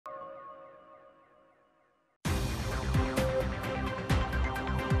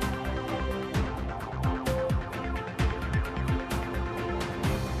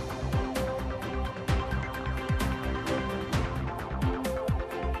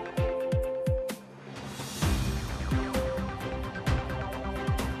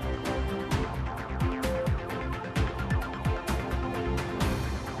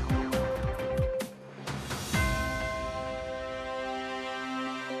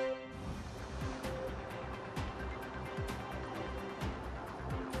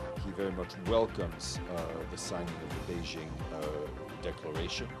very much welcomes the signing of the Beijing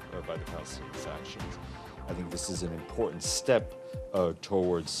Declaration by the Palestinian factions. I think this is an important step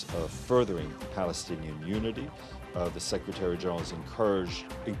towards furthering Palestinian unity. The Secretary General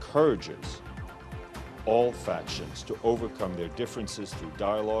encourages all factions to overcome their differences through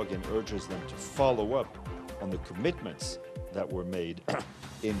dialogue and urges them to follow up on the commitments that were made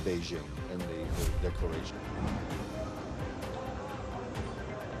in Beijing in the declaration.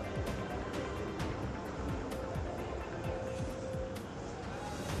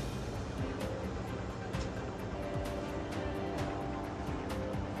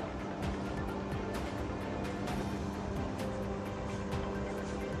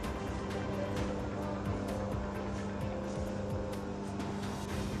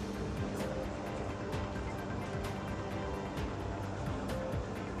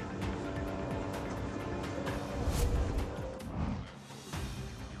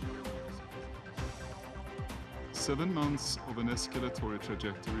 Seven months of an escalatory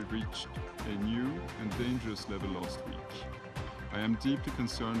trajectory reached a new and dangerous level last week. I am deeply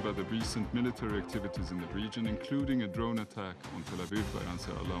concerned by the recent military activities in the region, including a drone attack on Tel Aviv by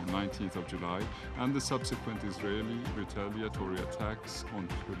Ansar Allah on 19th of July and the subsequent Israeli retaliatory attacks on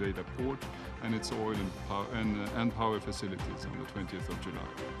Hodeidah port and its oil and power facilities on the 20th of July.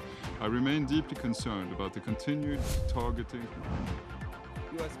 I remain deeply concerned about the continued targeting.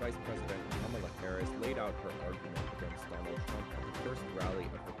 U.S. Vice President Kamala Harris laid out her argument against Donald Trump at the first rally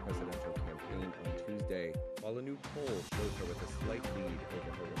of her presidential campaign on Tuesday. While a new poll showed her with a slight lead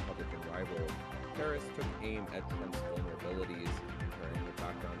over her Republican rival, Harris took aim at Trump's vulnerabilities, comparing her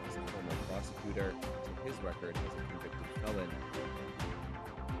background as a former prosecutor to his record as a convicted felon.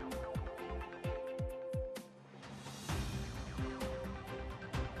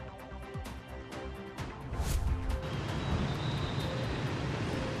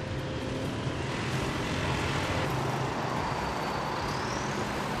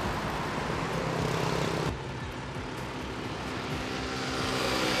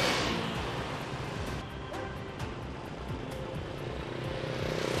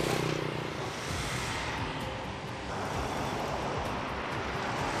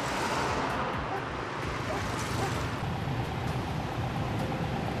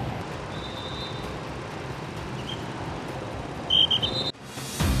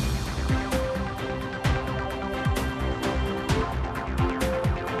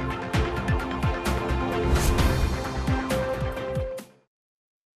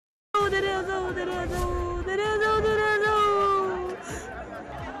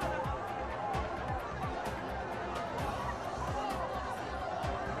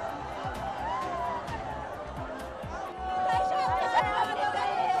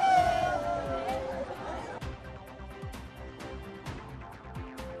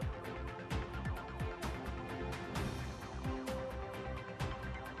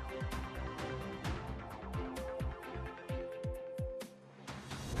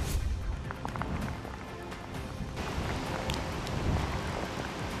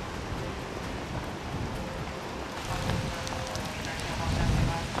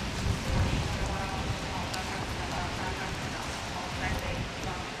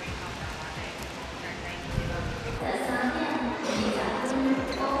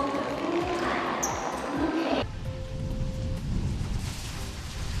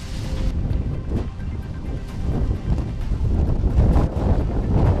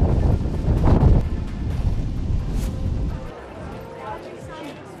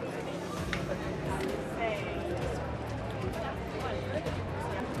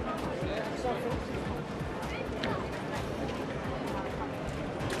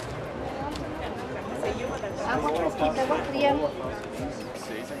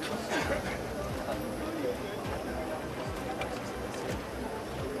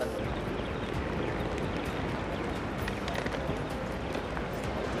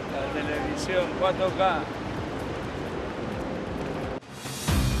 La televisión 4K.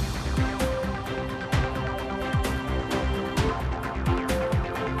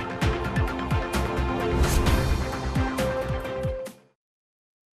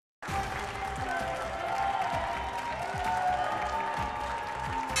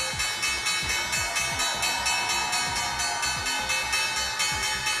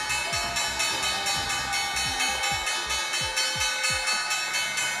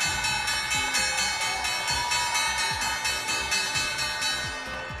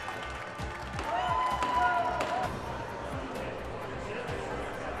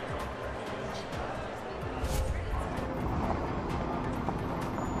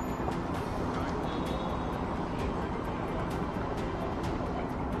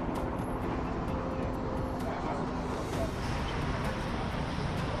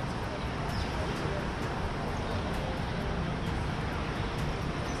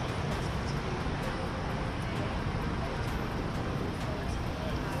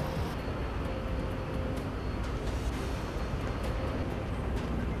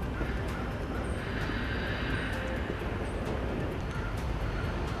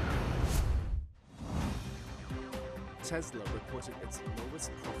 Tesla reported its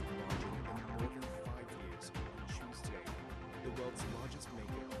lowest profit margin in more than 5 years on Tuesday. The world's largest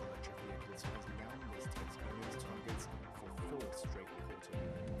maker of electric vehicles has now missed its earnings targets for 4 straight quarters.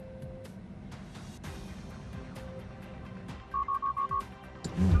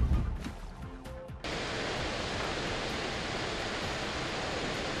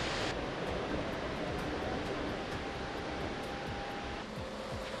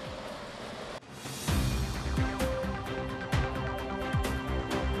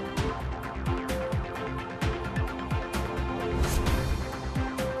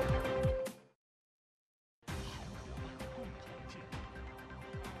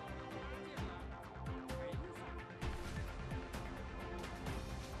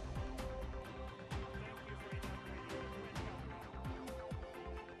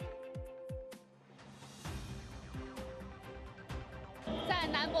 在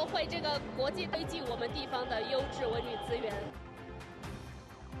南博会这个国际推进我们地方的优质文旅资源，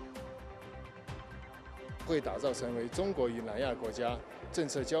会打造成为中国与南亚国家政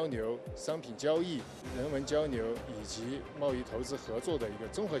策交流、商品交易、人文交流以及贸易投资合作的一个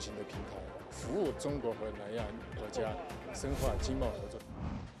综合性的平台，服务中国和南亚国家深化经贸合作。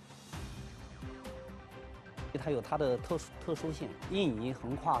 它有它的特殊性，印尼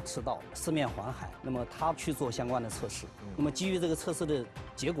横跨赤道，四面环海，那么它去做相关的测试，那么基于这个测试的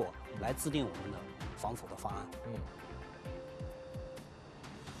结果来制定我们的防守的方案。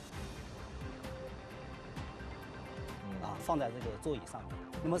放在这个座椅上面，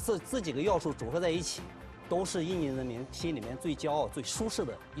那么这几个要素组合在一起，都是印尼人民心里面最骄傲、最舒适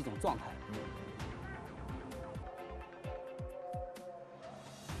的一种状态。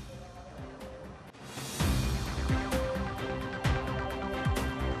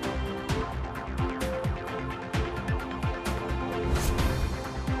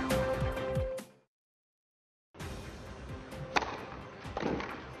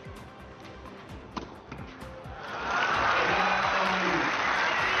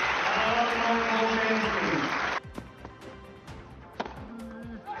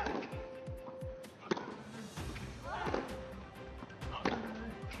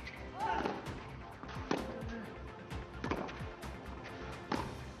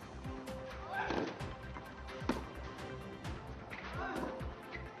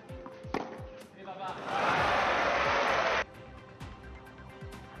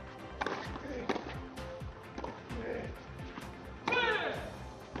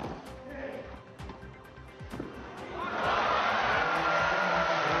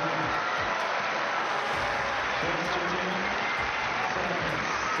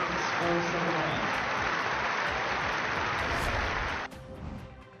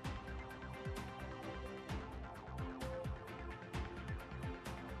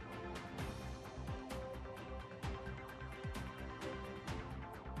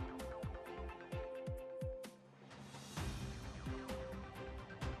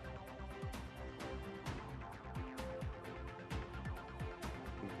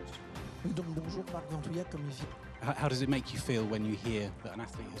 Donc bonjour Marc Ventouillat, comme il vit. How does it make you feel when you hear that an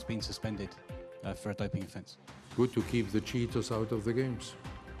athlete has been suspended for a doping offence? Good to keep the cheaters out of the games.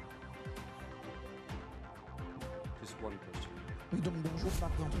 Just one question. Donc bonjour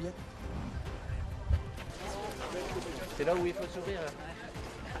Marc Ventouillat. C'est là où il faut sourire.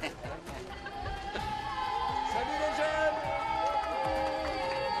 Salut les jeunes!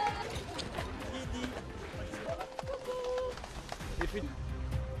 Et puis...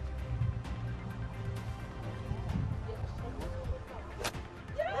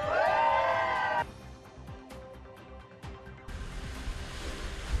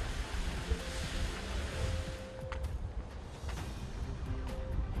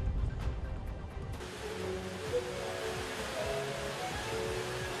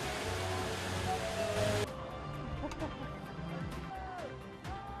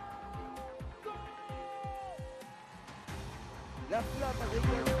 La flamme a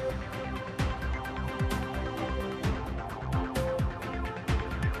dégagé.